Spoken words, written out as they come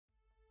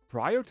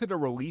Prior to the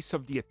release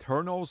of the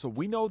Eternals,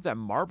 we know that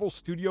Marvel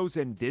Studios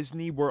and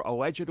Disney were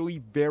allegedly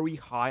very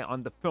high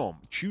on the film,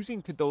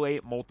 choosing to delay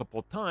it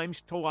multiple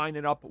times to line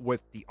it up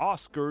with the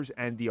Oscars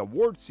and the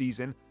award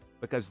season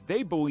because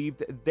they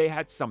believed they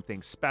had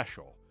something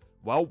special.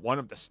 Well, one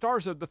of the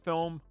stars of the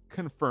film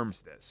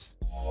confirms this.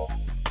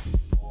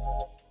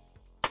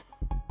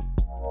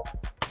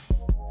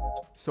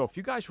 So if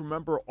you guys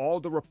remember all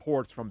the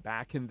reports from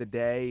back in the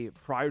day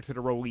prior to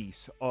the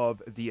release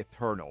of the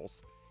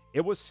Eternals,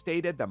 it was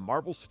stated that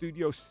Marvel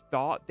Studios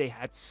thought they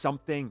had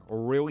something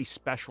really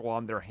special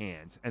on their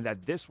hands and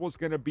that this was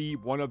going to be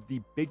one of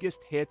the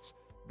biggest hits,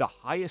 the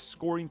highest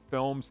scoring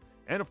films,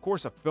 and of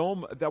course a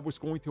film that was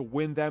going to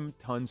win them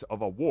tons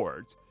of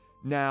awards.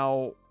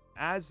 Now,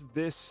 as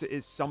this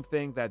is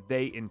something that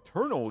they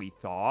internally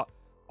thought,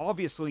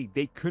 obviously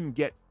they couldn't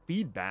get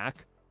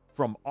feedback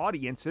from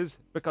audiences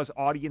because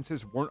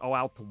audiences weren't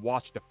allowed to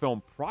watch the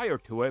film prior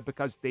to it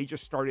because they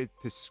just started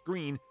to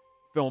screen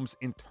films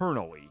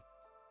internally.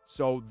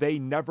 So they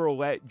never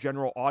let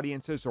general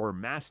audiences or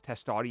mass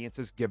test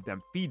audiences give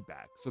them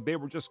feedback. So they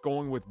were just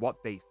going with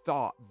what they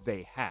thought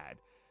they had.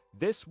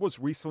 This was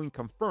recently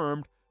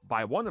confirmed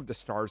by one of the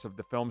stars of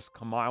the film's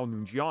Kumail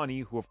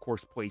Nanjiani, who of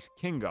course plays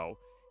Kingo.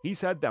 He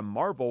said that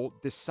Marvel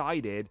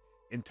decided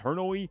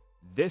internally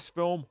this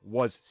film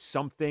was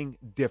something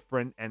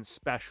different and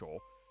special.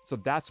 So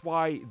that's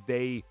why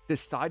they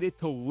decided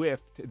to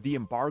lift the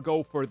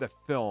embargo for the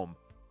film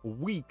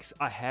weeks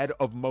ahead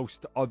of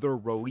most other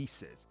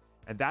releases.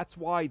 And that's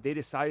why they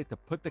decided to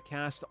put the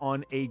cast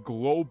on a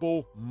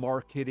global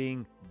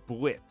marketing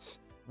blitz,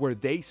 where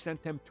they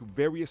sent them to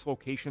various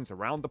locations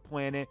around the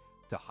planet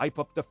to hype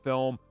up the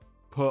film,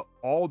 put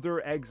all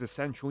their eggs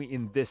essentially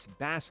in this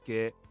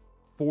basket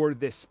for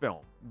this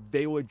film.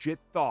 They legit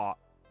thought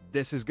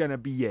this is going to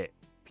be it.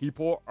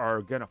 People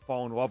are going to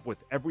fall in love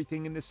with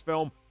everything in this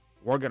film.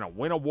 We're going to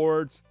win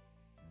awards.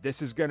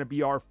 This is going to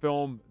be our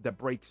film that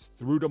breaks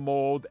through the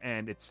mold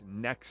and it's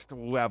next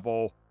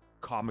level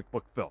comic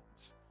book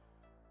films.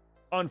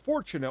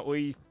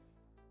 Unfortunately,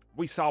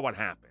 we saw what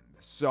happened.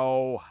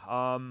 So,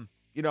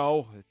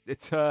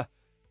 it's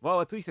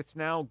well, at least it's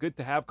now good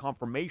to have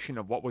confirmation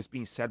of what was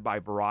being said by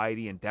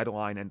Variety and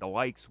Deadline and the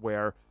likes,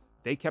 where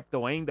they kept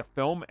delaying the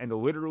film and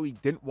literally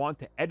didn't want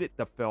to edit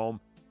the film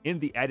in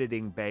the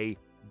editing bay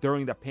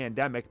during the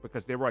pandemic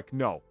because they were like,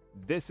 no,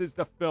 this is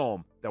the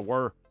film that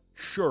we're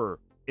sure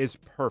is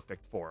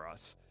perfect for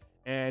us.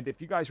 And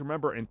if you guys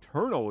remember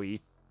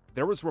internally,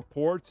 there was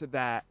reports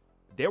that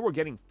they were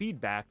getting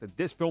feedback that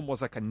this film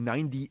was like a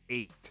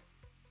 98.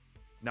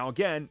 Now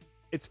again,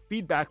 it's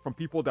feedback from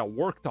people that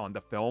worked on the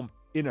film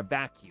in a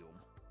vacuum.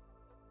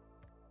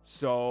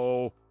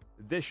 So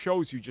this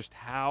shows you just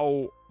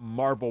how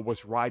Marvel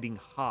was riding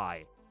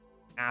high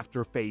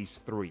after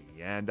Phase 3.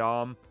 And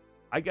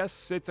I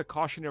guess it's a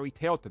cautionary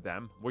tale to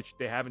them, which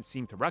they haven't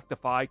seemed to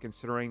rectify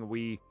considering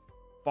we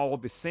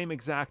followed the same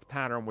exact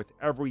pattern with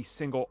every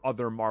single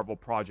other Marvel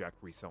project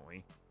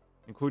recently,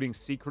 including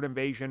Secret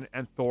Invasion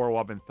and Thor: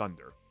 Love and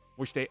Thunder,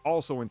 which they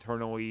also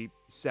internally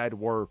said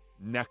were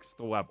next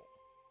level.